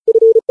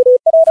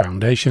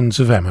Foundations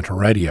of Amateur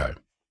Radio.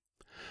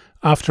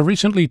 After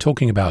recently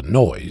talking about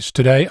noise,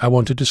 today I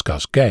want to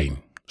discuss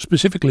gain,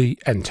 specifically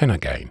antenna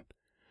gain.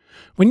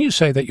 When you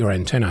say that your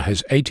antenna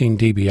has 18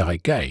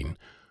 dBi gain,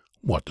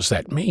 what does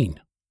that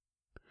mean?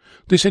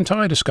 This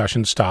entire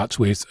discussion starts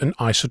with an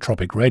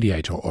isotropic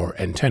radiator or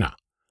antenna.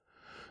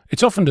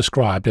 It's often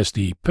described as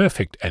the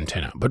perfect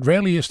antenna, but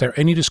rarely is there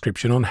any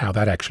description on how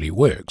that actually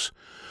works,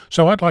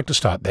 so I'd like to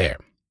start there.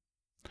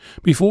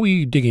 Before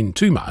we dig in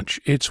too much,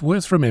 it's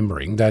worth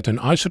remembering that an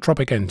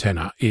isotropic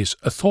antenna is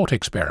a thought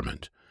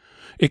experiment.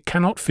 It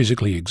cannot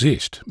physically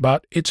exist,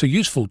 but it's a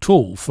useful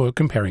tool for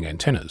comparing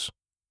antennas.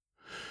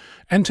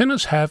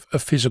 Antennas have a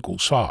physical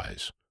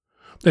size.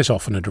 There's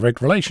often a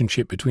direct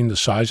relationship between the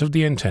size of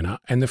the antenna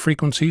and the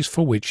frequencies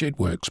for which it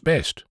works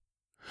best.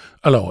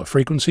 A lower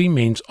frequency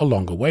means a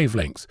longer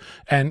wavelength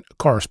and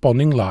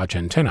corresponding large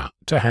antenna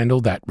to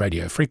handle that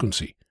radio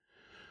frequency.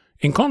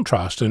 In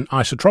contrast, an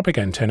isotropic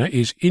antenna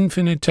is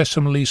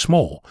infinitesimally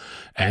small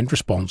and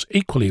responds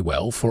equally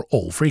well for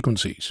all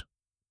frequencies.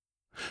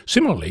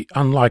 Similarly,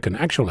 unlike an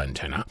actual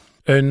antenna,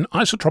 an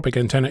isotropic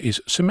antenna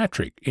is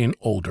symmetric in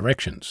all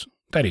directions.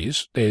 That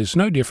is, there's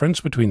no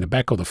difference between the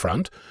back or the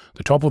front,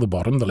 the top or the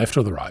bottom, the left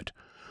or the right.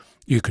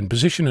 You can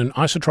position an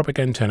isotropic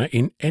antenna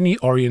in any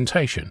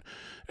orientation,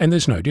 and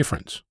there's no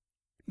difference.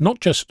 Not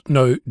just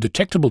no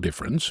detectable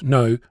difference,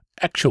 no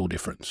actual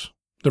difference.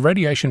 The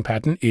radiation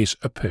pattern is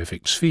a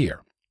perfect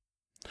sphere.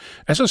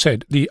 As I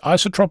said, the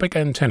isotropic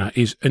antenna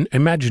is an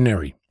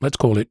imaginary, let's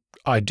call it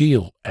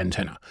ideal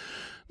antenna,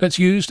 that's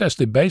used as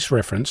the base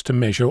reference to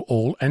measure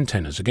all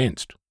antennas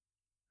against.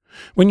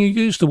 When you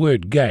use the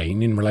word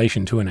gain in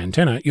relation to an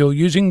antenna, you're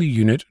using the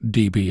unit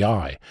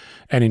dBi,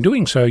 and in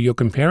doing so you're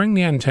comparing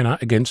the antenna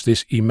against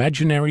this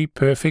imaginary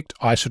perfect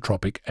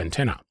isotropic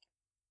antenna.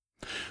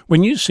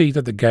 When you see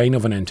that the gain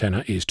of an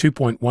antenna is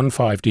 2.15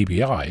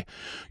 dBi,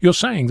 you're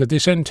saying that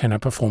this antenna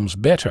performs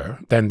better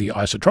than the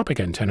isotropic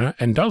antenna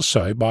and does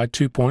so by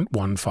 2.15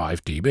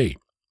 dB.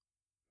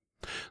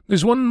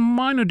 There's one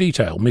minor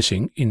detail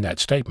missing in that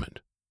statement.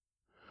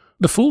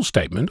 The full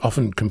statement,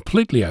 often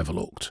completely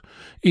overlooked,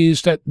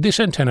 is that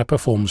this antenna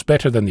performs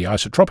better than the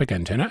isotropic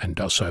antenna and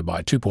does so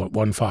by 2.15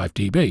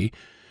 dB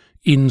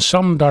in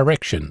some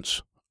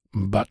directions,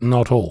 but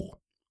not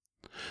all.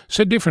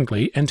 Said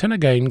differently, antenna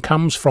gain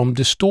comes from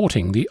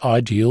distorting the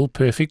ideal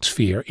perfect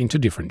sphere into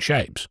different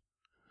shapes.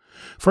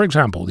 For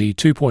example, the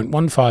 2.15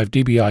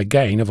 dBi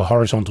gain of a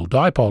horizontal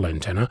dipole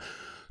antenna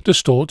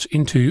distorts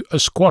into a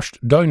squashed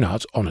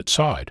doughnut on its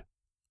side.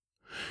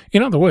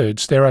 In other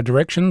words, there are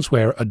directions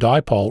where a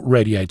dipole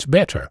radiates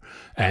better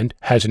and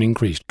has an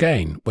increased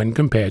gain when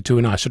compared to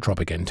an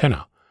isotropic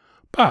antenna.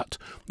 But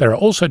there are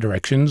also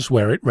directions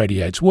where it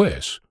radiates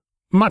worse,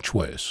 much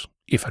worse,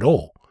 if at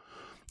all.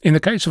 In the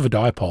case of a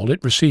dipole,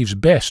 it receives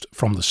best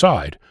from the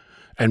side,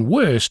 and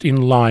worst in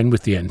line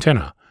with the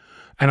antenna,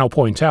 and I'll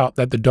point out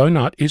that the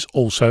doughnut is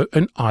also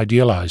an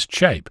idealized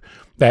shape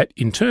that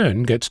in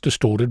turn gets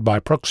distorted by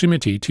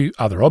proximity to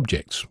other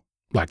objects,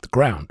 like the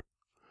ground.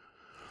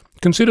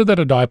 Consider that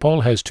a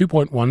dipole has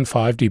 2.15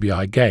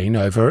 dBi gain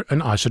over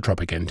an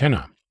isotropic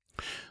antenna.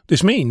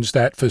 This means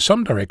that for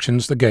some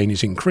directions the gain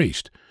is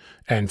increased,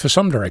 and for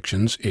some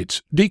directions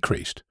it's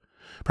decreased,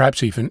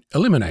 perhaps even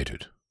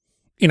eliminated.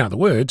 In other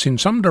words, in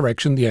some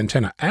direction the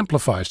antenna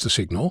amplifies the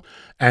signal,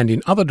 and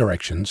in other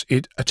directions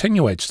it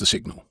attenuates the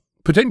signal,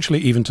 potentially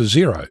even to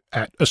zero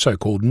at a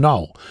so-called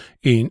null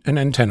in an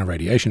antenna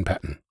radiation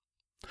pattern.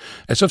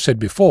 As I've said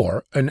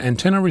before, an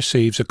antenna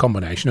receives a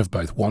combination of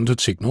both wanted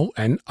signal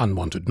and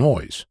unwanted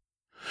noise.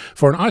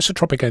 For an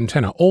isotropic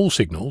antenna, all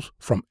signals,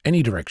 from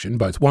any direction,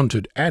 both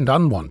wanted and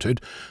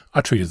unwanted,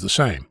 are treated the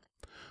same.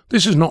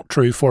 This is not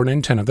true for an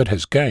antenna that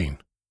has gain.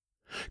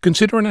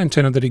 Consider an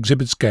antenna that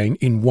exhibits gain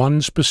in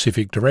one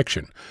specific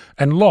direction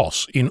and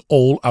loss in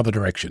all other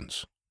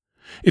directions.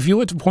 If you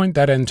were to point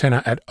that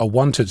antenna at a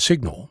wanted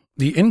signal,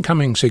 the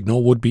incoming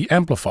signal would be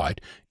amplified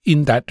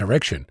in that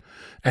direction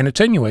and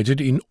attenuated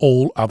in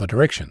all other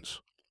directions.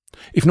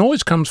 If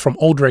noise comes from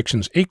all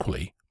directions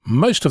equally,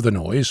 most of the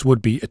noise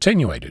would be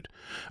attenuated,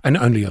 and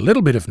only a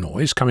little bit of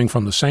noise coming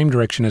from the same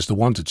direction as the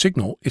wanted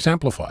signal is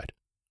amplified.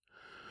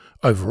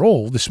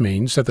 Overall, this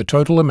means that the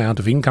total amount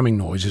of incoming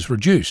noise is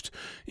reduced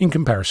in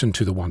comparison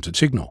to the wanted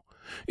signal.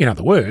 In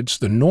other words,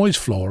 the noise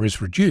floor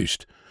is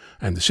reduced,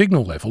 and the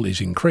signal level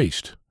is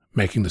increased,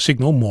 making the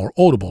signal more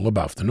audible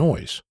above the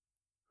noise.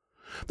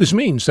 This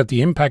means that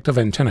the impact of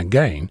antenna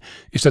gain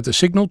is that the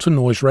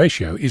signal-to-noise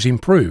ratio is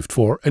improved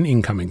for an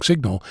incoming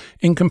signal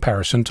in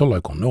comparison to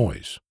local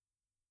noise.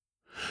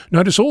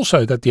 Notice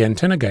also that the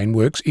antenna gain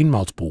works in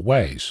multiple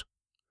ways.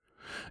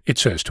 It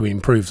serves to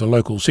improve the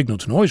local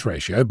signal-to-noise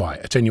ratio by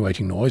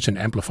attenuating noise and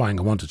amplifying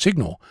a wanted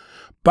signal,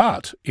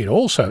 but it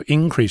also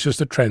increases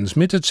the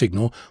transmitted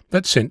signal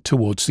that's sent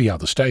towards the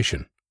other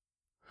station.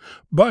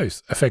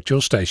 Both affect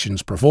your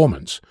station's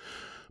performance,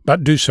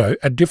 but do so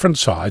at different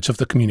sides of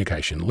the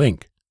communication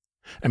link.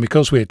 And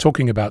because we're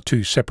talking about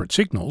two separate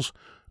signals,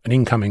 an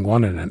incoming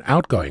one and an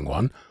outgoing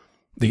one,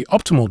 the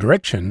optimal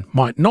direction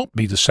might not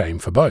be the same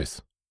for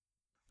both.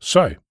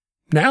 So,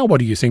 Now what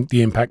do you think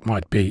the impact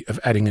might be of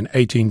adding an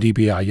 18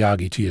 dBi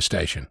Yagi to your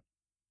station?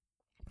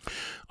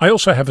 I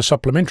also have a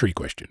supplementary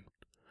question.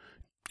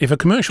 If a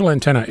commercial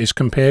antenna is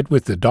compared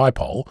with the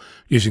dipole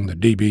using the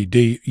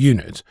dBd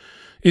unit,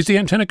 is the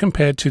antenna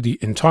compared to the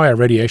entire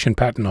radiation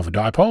pattern of a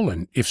dipole,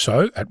 and if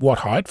so, at what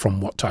height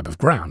from what type of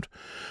ground?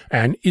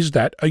 And is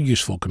that a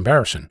useful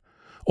comparison,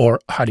 or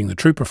hiding the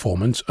true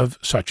performance of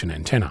such an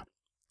antenna?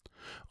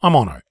 I'm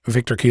Ono,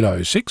 Victor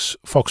Kilo 6,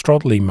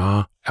 Foxtrot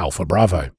Lima, Alpha Bravo.